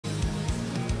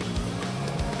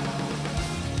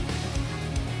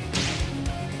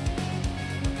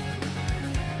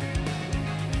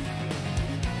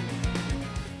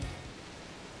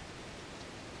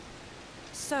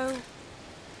So,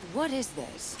 what is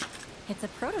this? It's a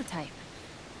prototype.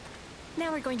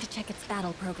 Now we're going to check its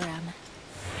battle program.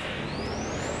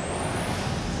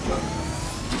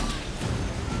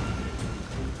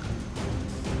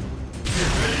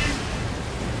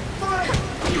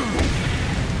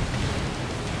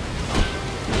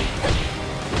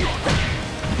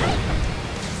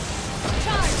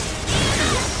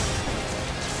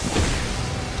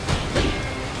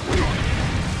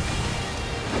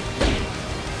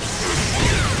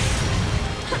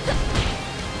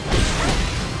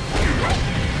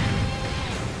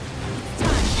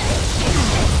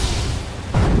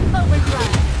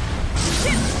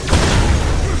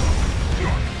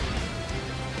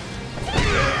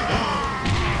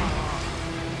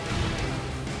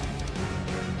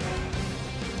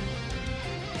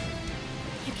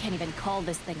 Can't even call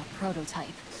this thing a prototype.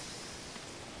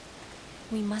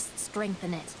 We must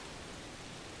strengthen it.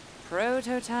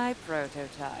 Prototype.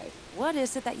 What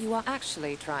is it that you are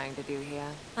actually trying to do here?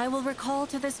 I will recall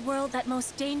to this world that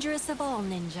most dangerous of all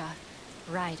ninja,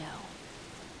 Raido.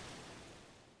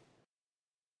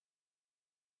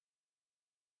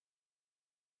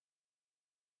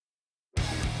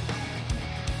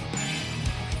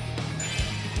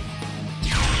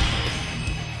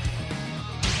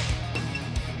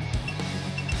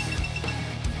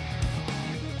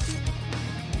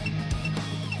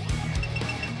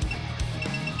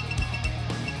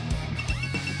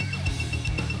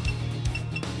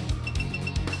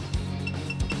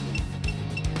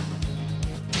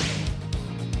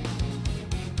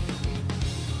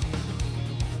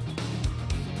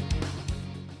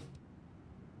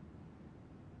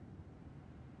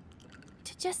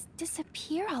 Just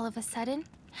disappear all of a sudden?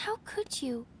 How could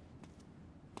you?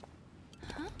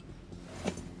 Huh?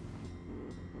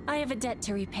 I have a debt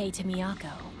to repay to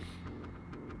Miyako.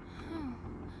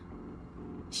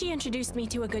 She introduced me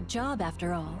to a good job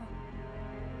after all.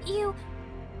 You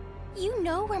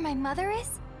know where my mother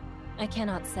is? I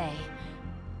cannot say.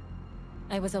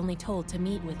 I was only told to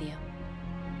meet with you.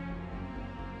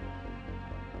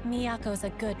 Miyako's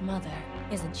a good mother,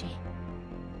 isn't she?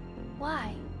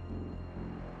 Why?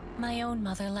 My own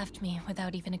mother left me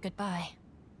without even a goodbye.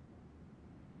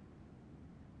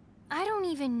 I don't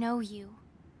even know you.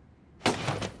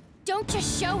 Don't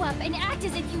just show up and act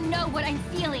as if you know what I'm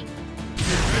feeling.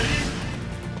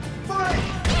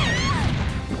 Fight!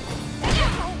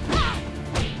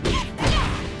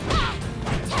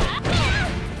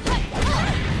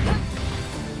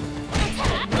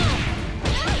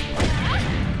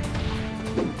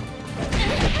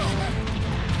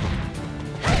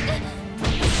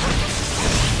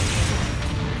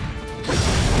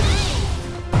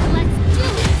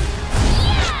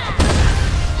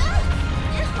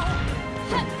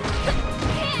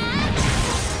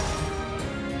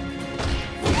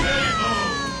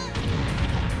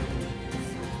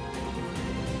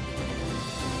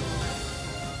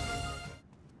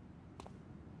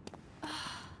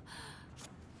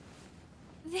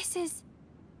 This is...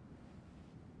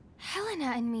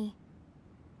 Helena and me.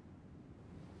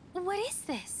 What is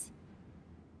this?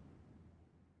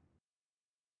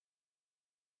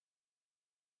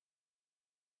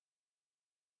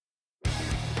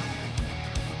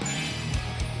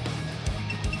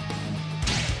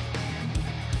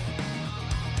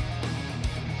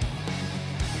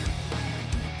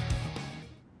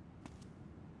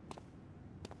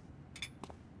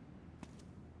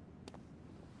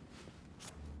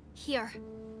 Here.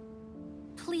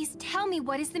 Please tell me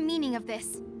what is the meaning of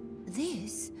this.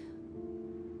 This?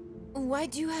 Why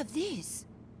do you have this?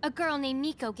 A girl named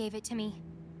Nico gave it to me.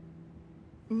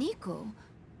 Nico?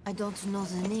 I don't know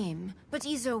the name, but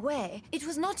either way, it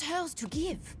was not hers to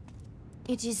give.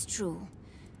 It is true.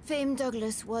 Fame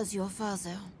Douglas was your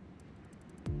father.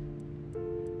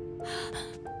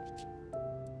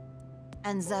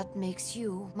 And that makes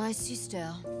you my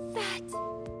sister. That...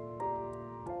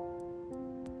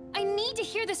 I need to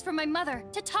hear this from my mother,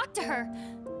 to talk to her.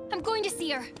 I'm going to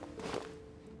see her.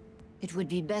 It would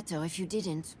be better if you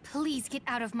didn't. Please get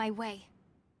out of my way.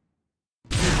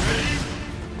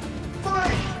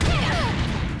 Fight!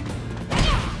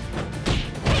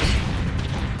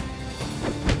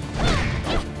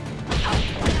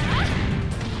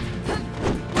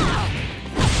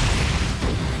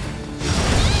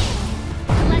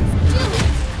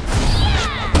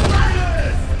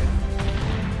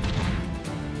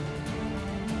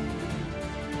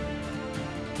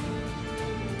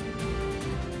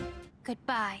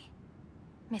 Goodbye,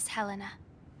 Miss Helena.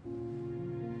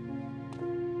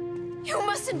 You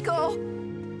mustn't go!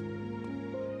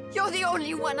 You're the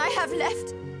only one I have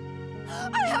left.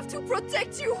 I have to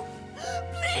protect you.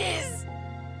 Please!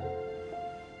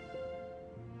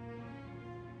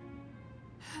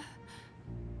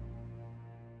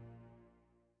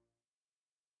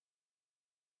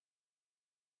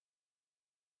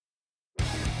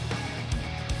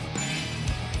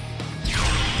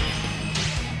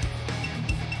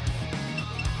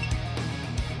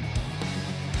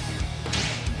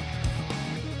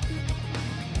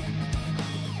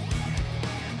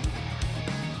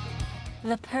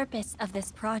 The purpose of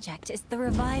this project is the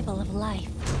revival of life.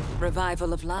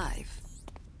 Revival of life?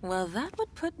 Well, that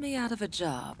would put me out of a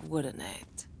job, wouldn't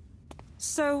it?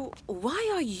 So,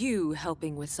 why are you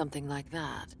helping with something like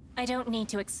that? I don't need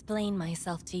to explain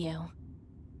myself to you.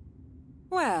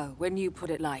 Well, when you put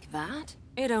it like that,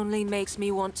 it only makes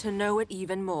me want to know it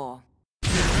even more.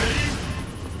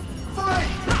 Fight!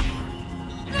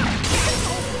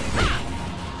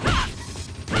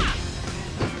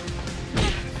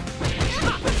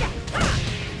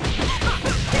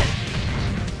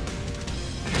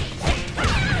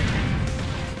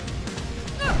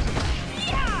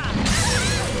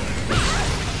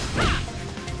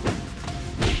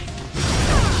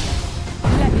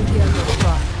 Let me hear your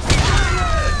cry.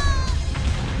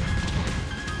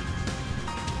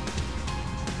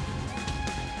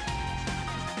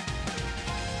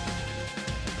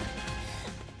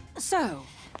 So,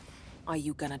 are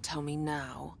you gonna tell me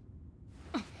now?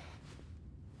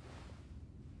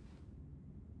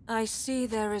 I see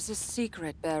there is a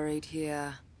secret buried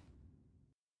here.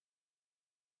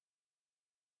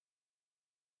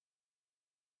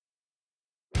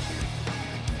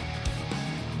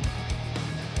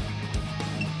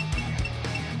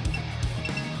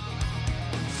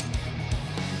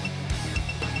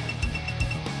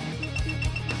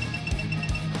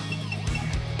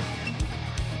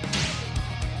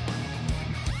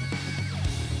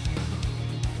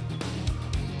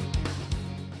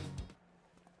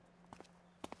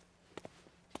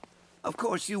 Of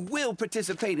course, you will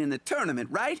participate in the tournament,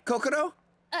 right, Kokoro?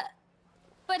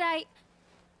 But I...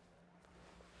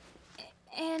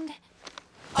 And...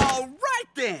 All right,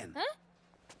 then! Huh?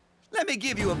 Let me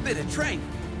give you a bit of training.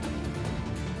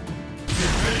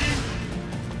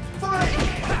 Fight!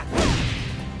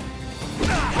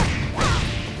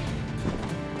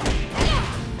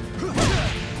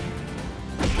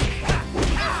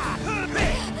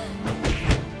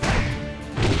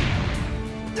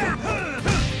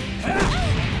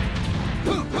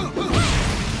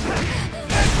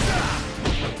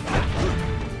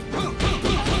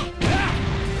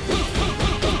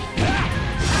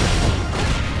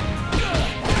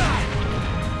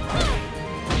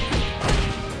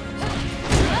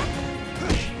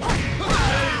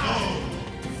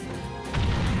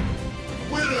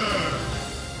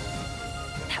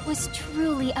 That was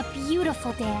truly a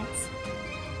beautiful dance.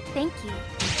 Thank you.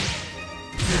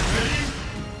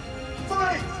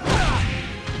 Fight!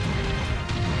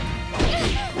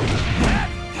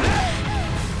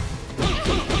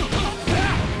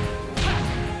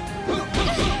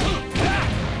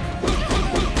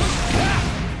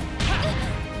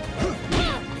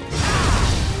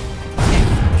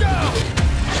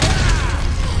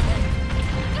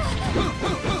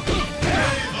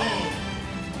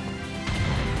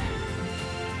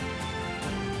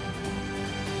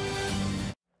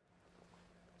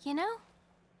 You know,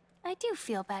 I do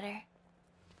feel better.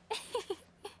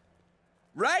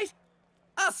 Right?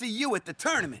 I'll see you at the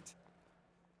tournament.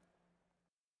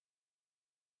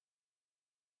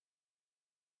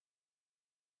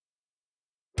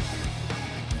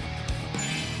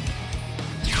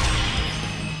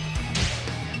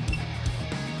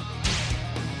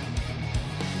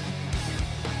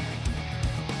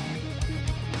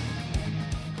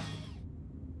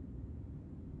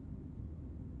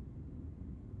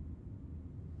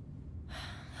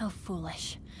 How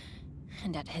foolish.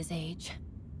 And at his age.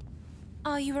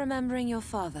 Are you remembering your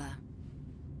father?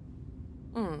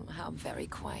 How very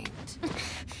quaint.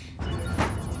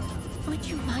 Would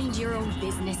you mind your own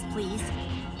business, please?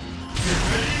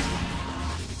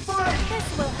 Fight!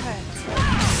 This will hurt.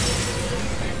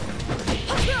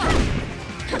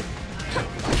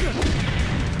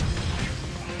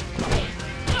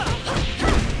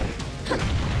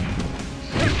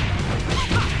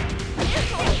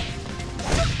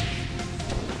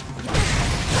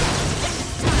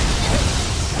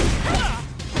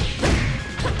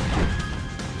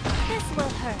 This will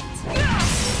hurt.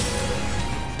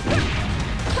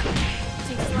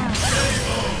 Too slow.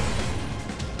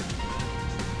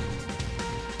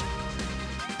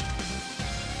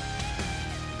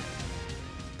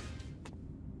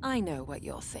 I know what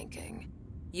you're thinking.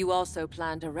 You also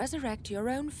plan to resurrect your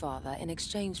own father in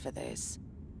exchange for this.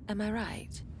 Am I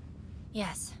right?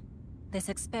 Yes. This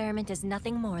experiment is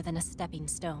nothing more than a stepping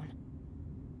stone.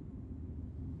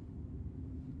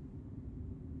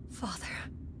 Father.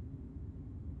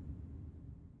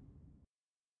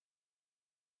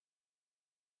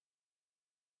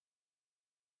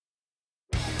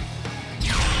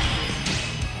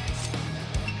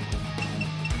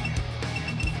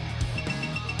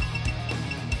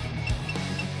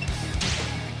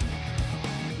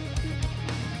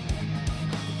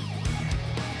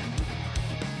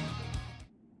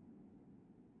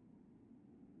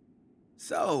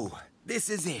 So, this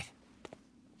is it.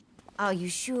 Are you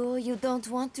sure you don't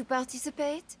want to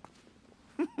participate?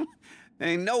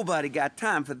 Ain't nobody got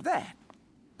time for that.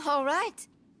 All right.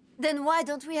 Then why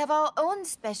don't we have our own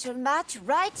special match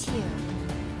right here?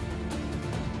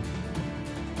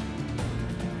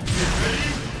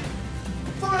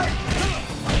 Fight!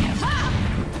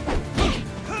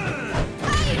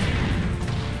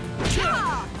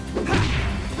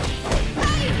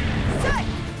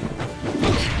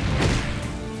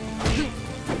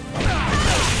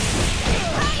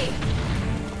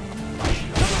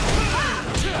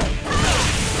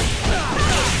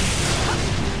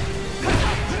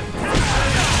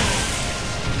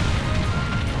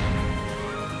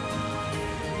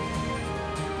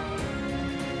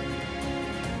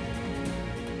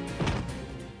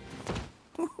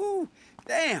 Woohoo!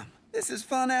 Damn, this is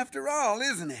fun after all,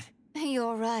 isn't it?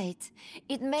 You're right.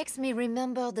 It makes me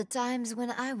remember the times when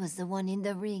I was the one in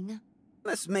the ring.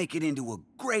 Let's make it into a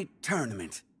great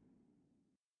tournament.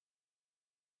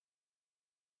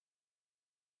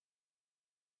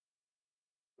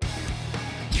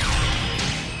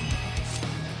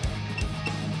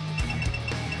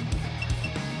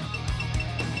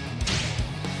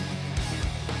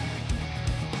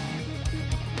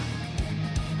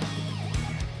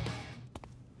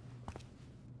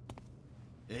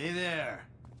 Hey there,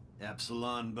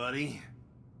 Epsilon buddy.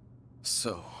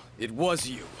 So, it was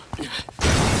you.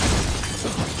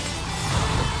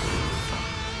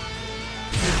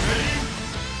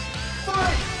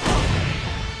 Fight!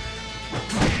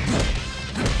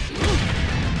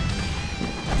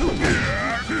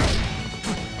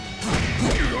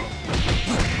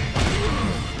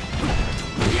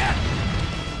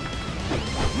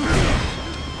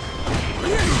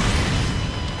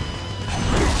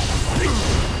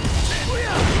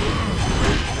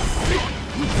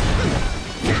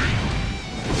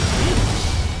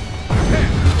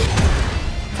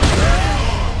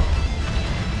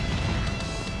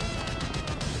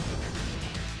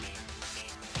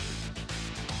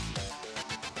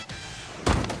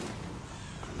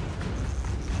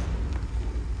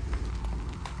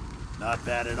 Not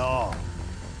bad at all.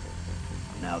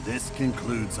 Now this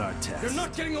concludes our test. You're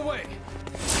not getting away!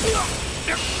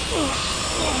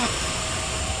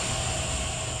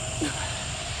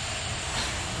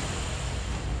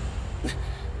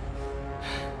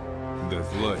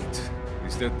 That light,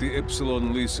 is that the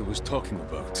Epsilon Lisa was talking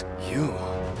about? You?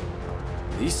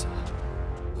 Lisa?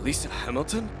 Lisa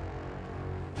Hamilton?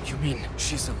 You mean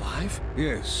she's alive?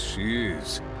 Yes, she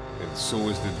is. And so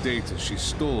is the data she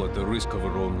stole at the risk of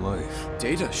her own life.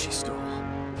 Data she stole?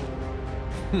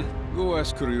 Go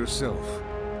ask her yourself.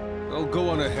 I'll go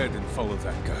on ahead and follow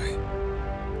that guy.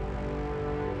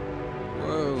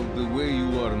 Well, the way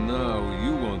you are now,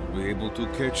 you won't be able to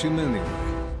catch him anyway.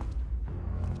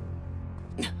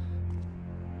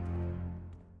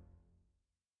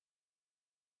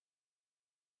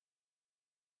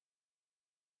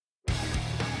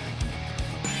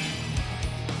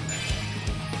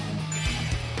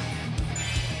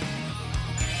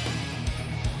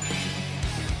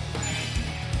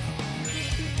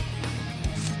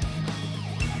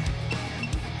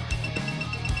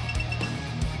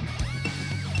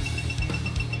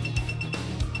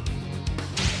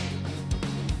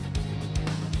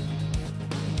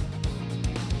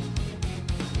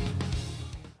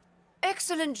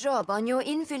 Excellent job on your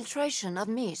infiltration of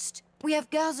Mist. We have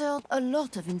gathered a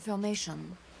lot of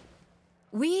information.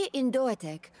 We in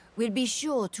Doetek will be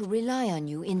sure to rely on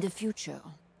you in the future.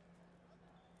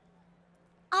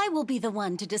 I will be the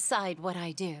one to decide what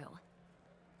I do.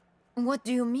 What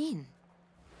do you mean?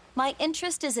 My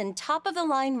interest is in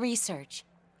top-of-the-line research,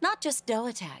 not just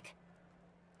Doetek.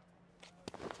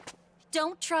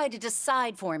 Don't try to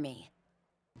decide for me.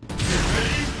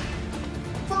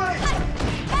 Fight!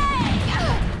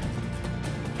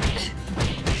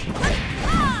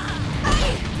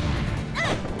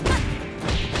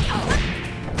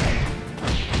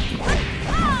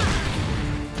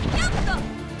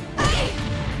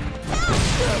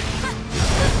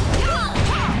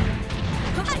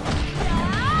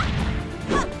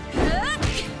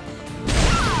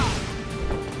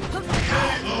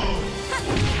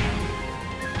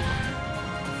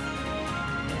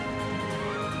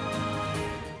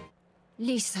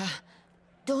 Lisa,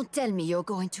 don't tell me you're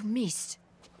going to Mist.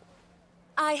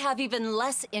 I have even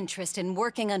less interest in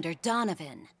working under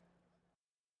Donovan.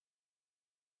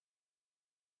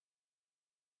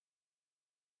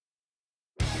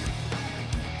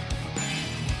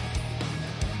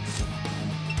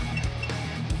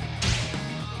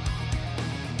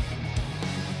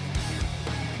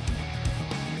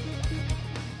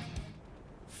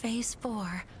 Phase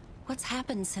 4. What's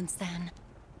happened since then?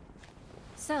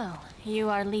 So, you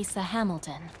are Lisa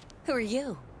Hamilton. Who are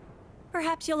you?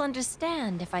 Perhaps you'll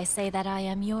understand if I say that I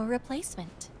am your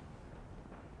replacement.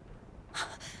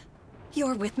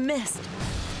 You're with Mist.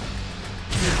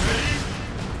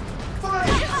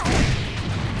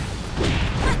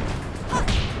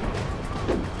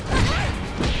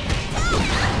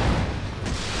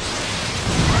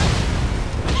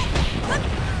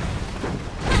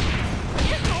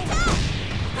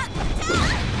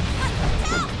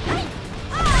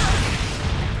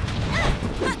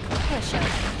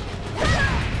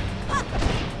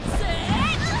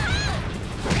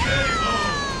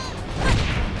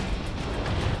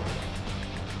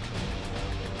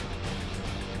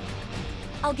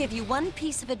 I'll give you one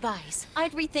piece of advice.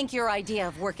 I'd rethink your idea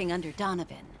of working under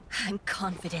Donovan. I'm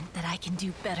confident that I can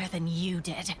do better than you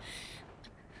did.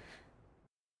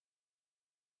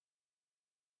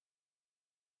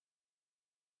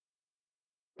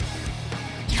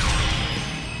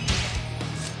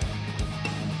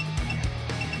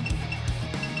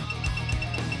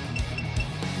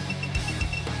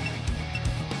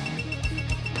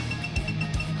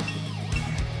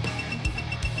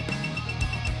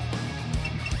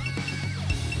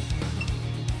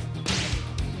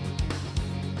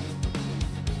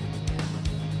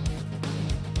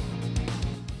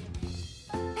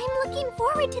 Looking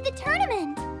forward to the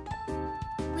tournament.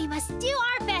 We must do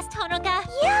our best, Honoka.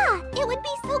 Yeah, it would be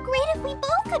so great if we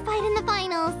both could fight in the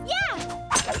finals. Yeah!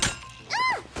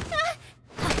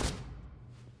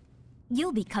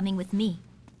 You'll be coming with me.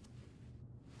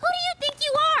 Who do you think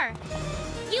you are?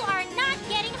 You are not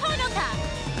getting Honoka.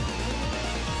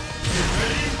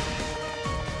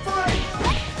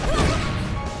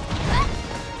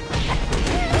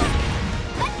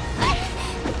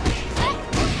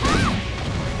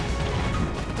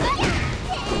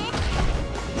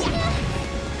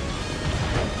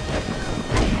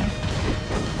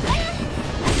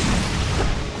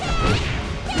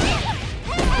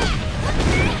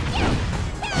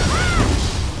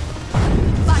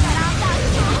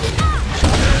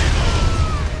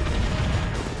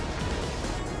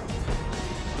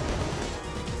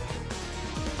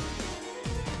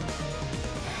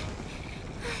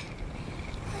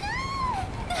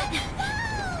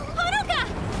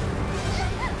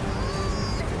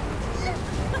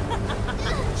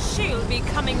 She'll be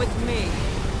coming with me.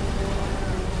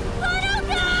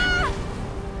 Honoka!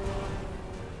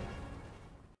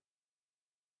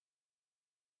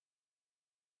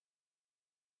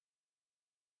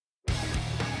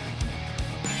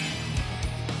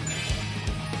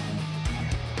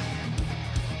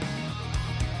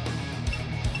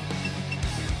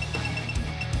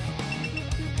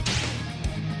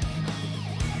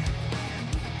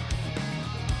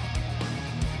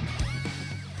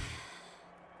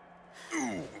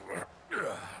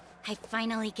 I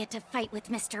finally get to fight with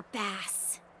Mr.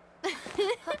 Bass. Go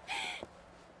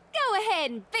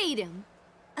ahead and beat him.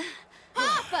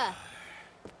 Papa!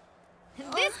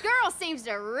 This girl seems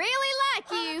to really like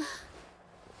you.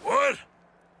 What?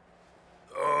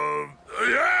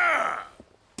 Yeah!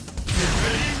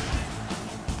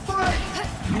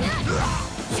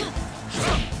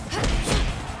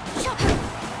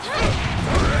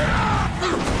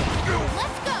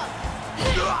 Let's go!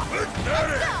 Let's get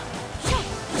it!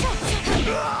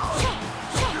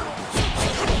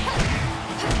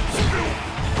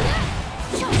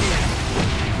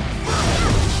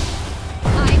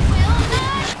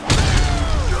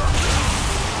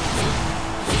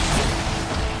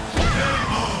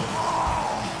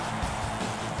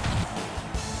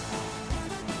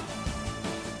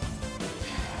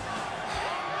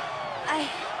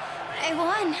 I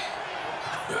won.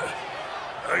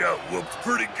 I got whooped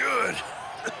pretty good.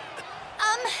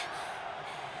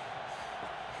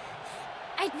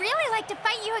 I'd really like to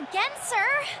fight you again,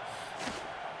 sir.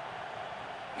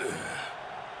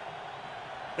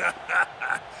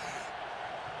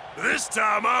 This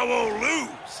time I won't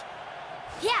lose.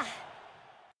 Yeah.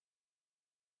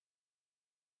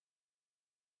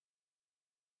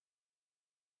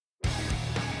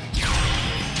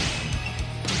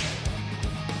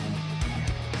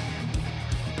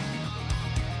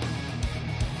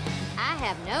 I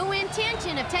have no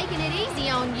intention of taking it easy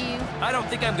on you. I don't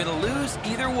think I'm gonna lose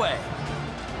either way.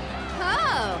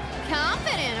 Oh,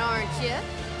 confident, aren't you?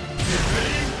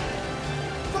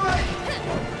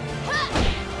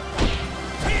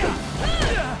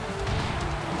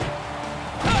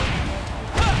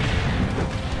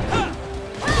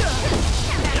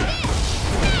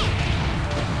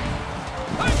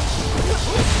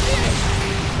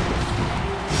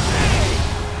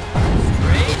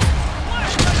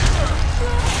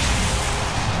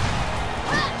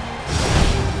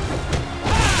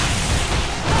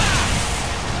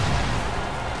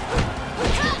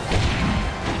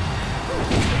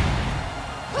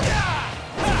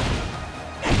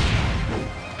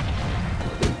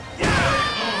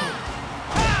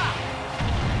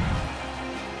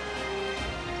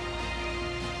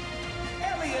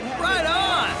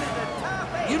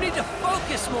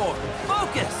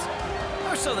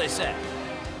 set.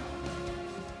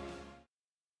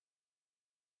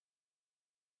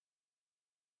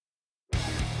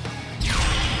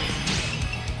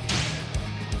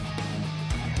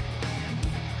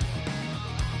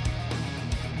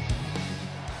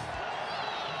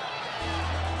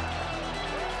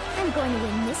 I'm going to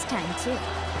win this time, too.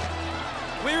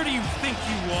 Where do you think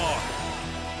you are?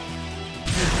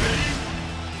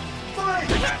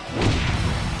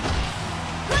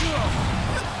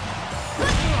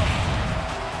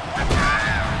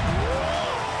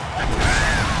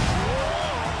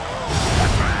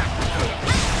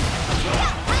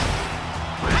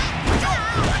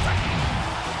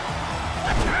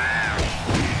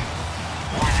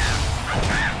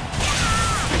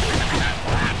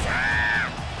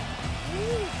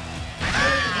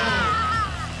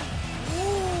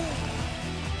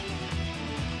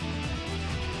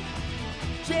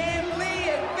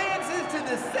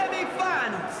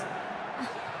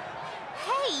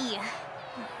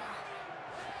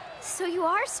 So you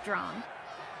are strong.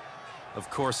 Of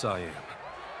course I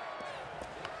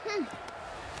am.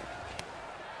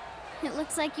 It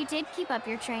looks like you did keep up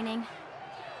your training.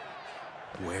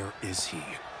 Where is he?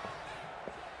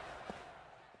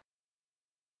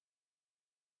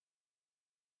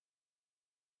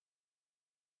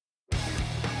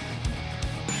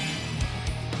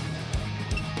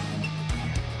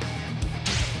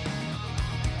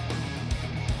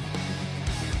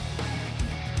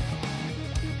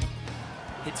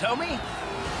 Hitomi,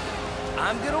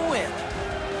 I'm gonna win.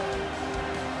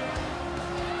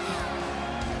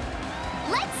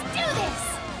 Let's do this!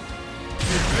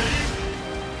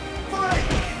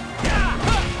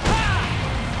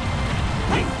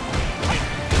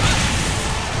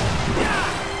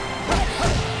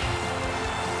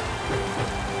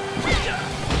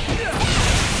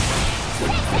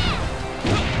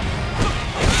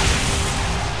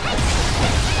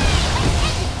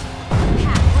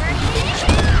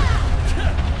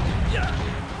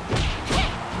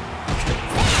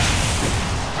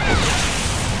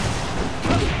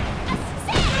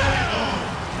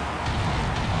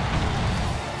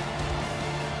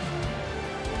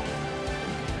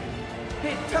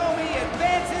 Hitomi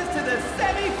advances to the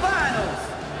semi-finals!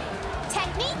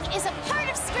 Technique is a part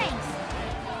of strength.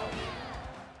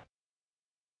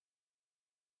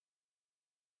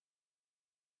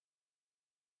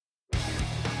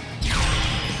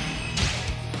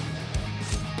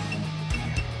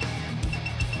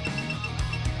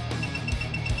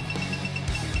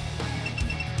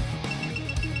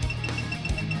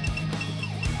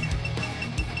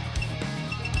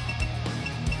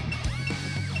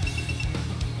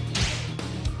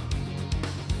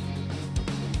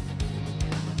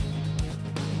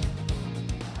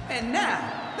 And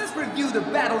now, let's review the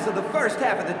battles of the first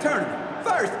half of the tournament.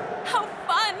 First... How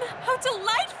fun! How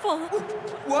delightful!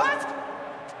 What?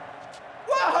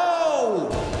 Whoa!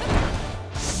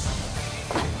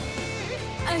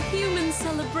 A human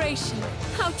celebration.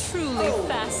 How truly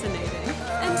fascinating.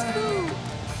 And who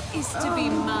is to be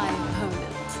my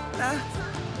opponent?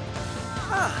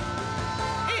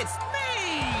 It's me!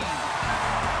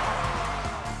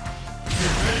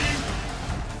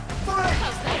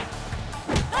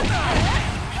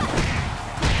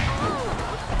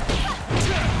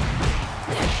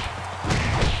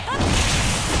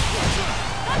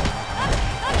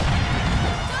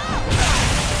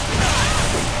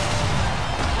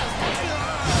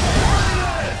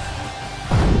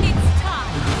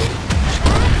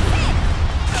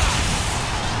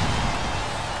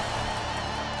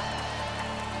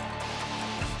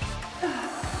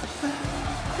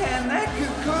 And that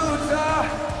concludes our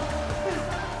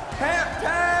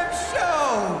halftime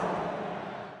show!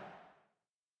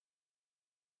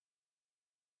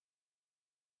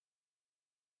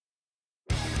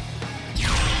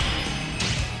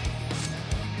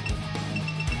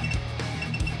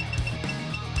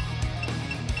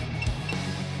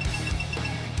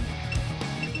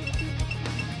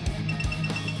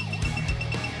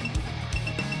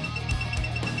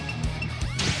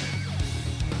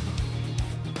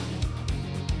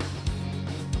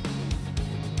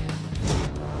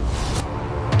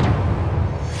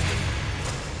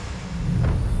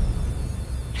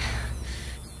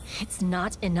 It's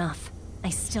not enough. I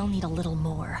still need a little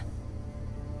more.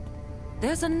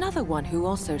 There's another one who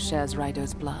also shares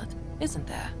Raido's blood, isn't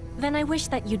there? Then I wish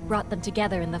that you'd brought them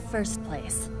together in the first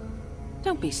place.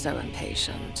 Don't be so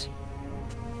impatient.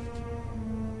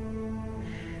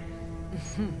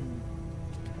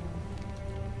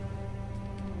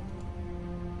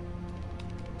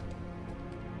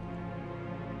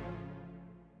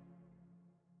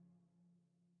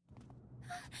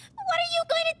 What are you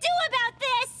going to do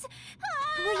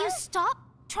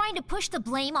trying to push the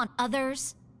blame on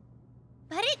others?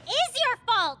 But it is your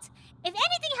fault! If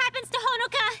anything happens to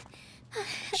Honoka...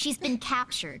 She's been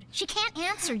captured. She can't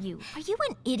answer you. Are you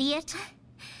an idiot?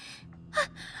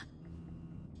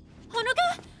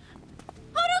 Honoka?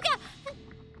 Honoka!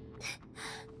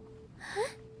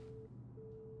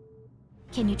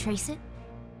 Can you trace it?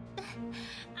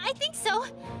 I think so.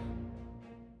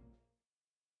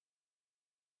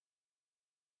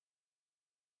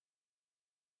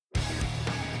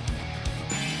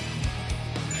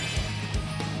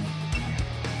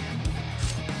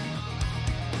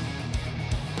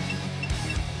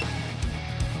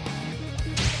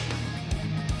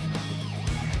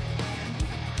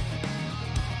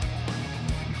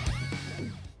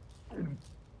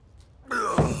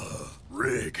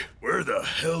 Rig, where the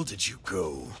hell did you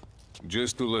go?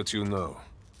 Just to let you know,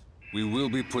 we will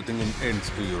be putting an end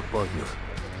to your partner.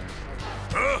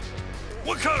 Huh?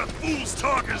 What kind of fool's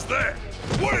talk is that?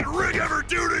 What did Rig ever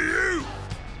do to you?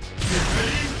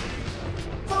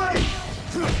 Fight!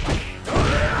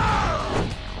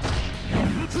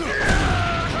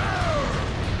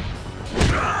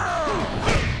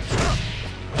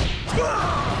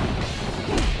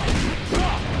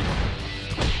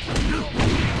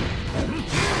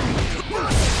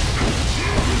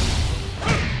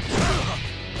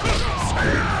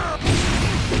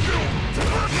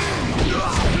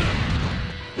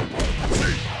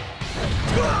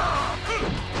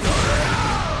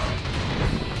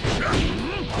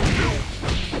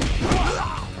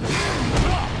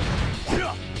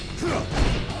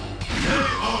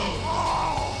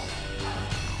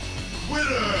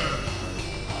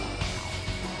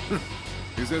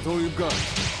 Is that all you got?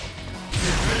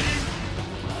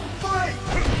 Fight!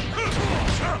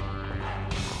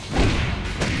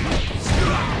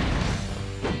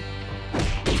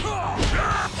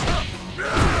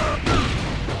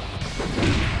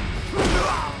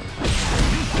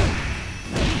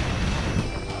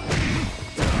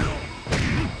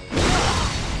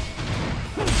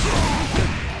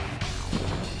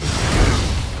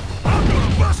 I'm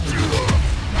gonna bust you up!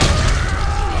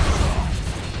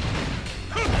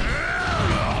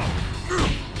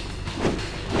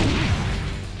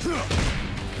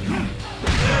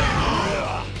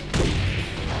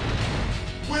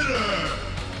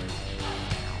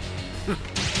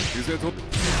 Is that all?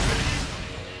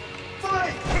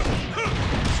 Fight!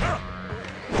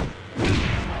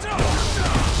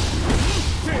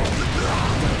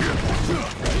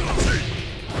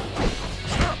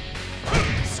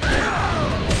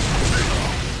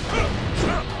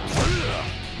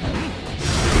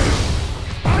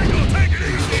 I'm gonna take it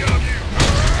easy on you!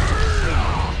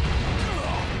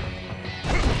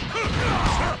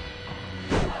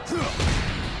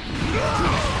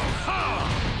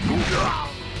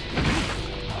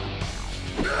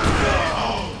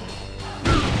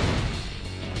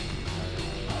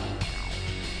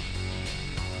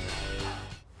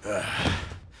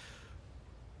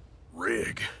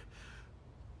 Rig,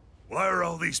 why are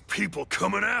all these people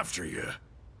coming after you?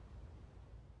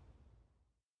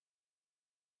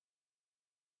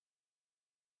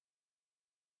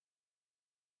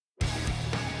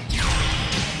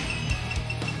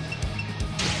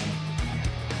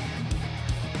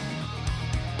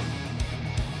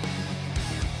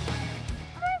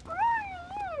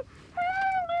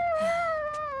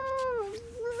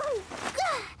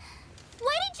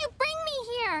 Why did you bring me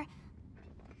here?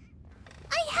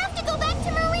 I have to go back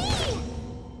to Marie!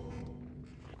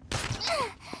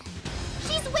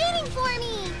 She's waiting for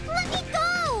me! Let me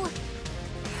go!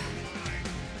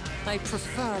 I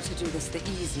prefer to do this the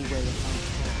easy way if I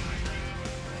can.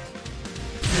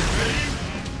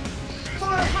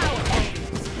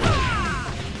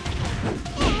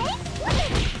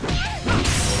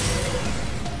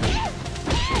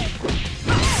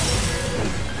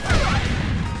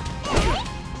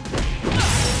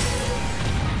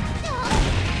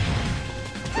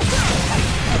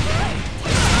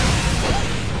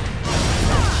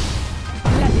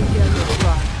 Let me hear your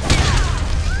cry.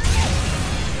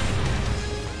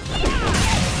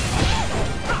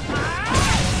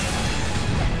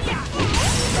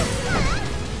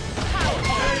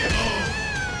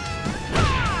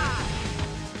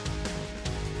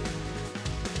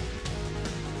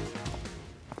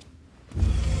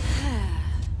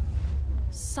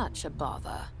 Such a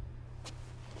bother.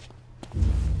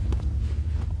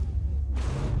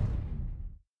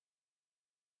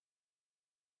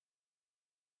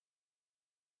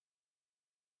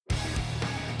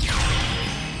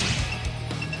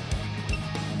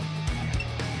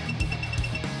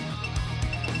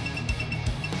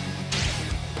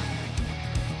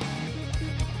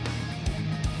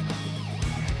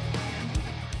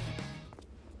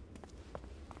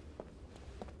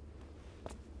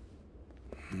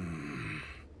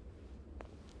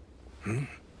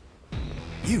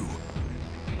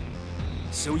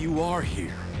 So you are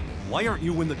here. Why aren't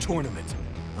you in the tournament?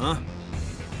 Huh?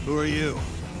 Who are you?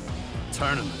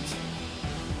 Tournament.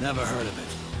 Never heard of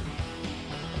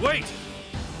it. Wait!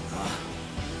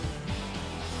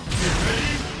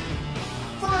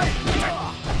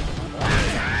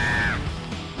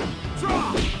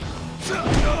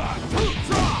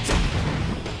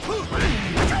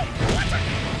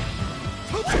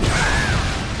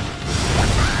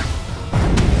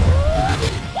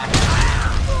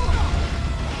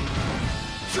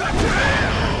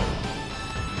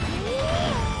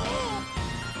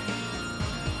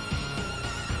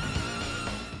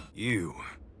 You.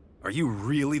 Are you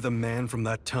really the man from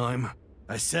that time?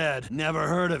 I said, never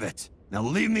heard of it. Now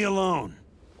leave me alone.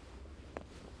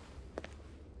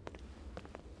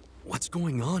 What's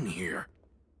going on here?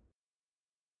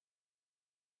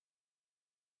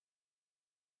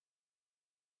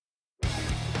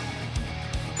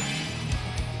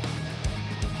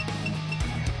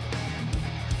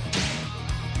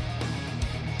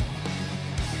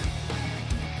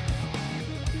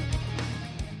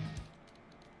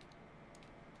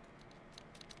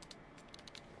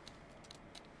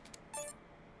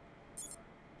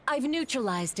 I've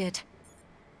neutralized it.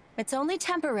 It's only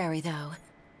temporary, though.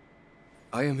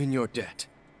 I am in your debt.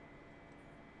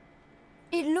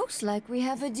 It looks like we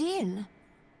have a deal.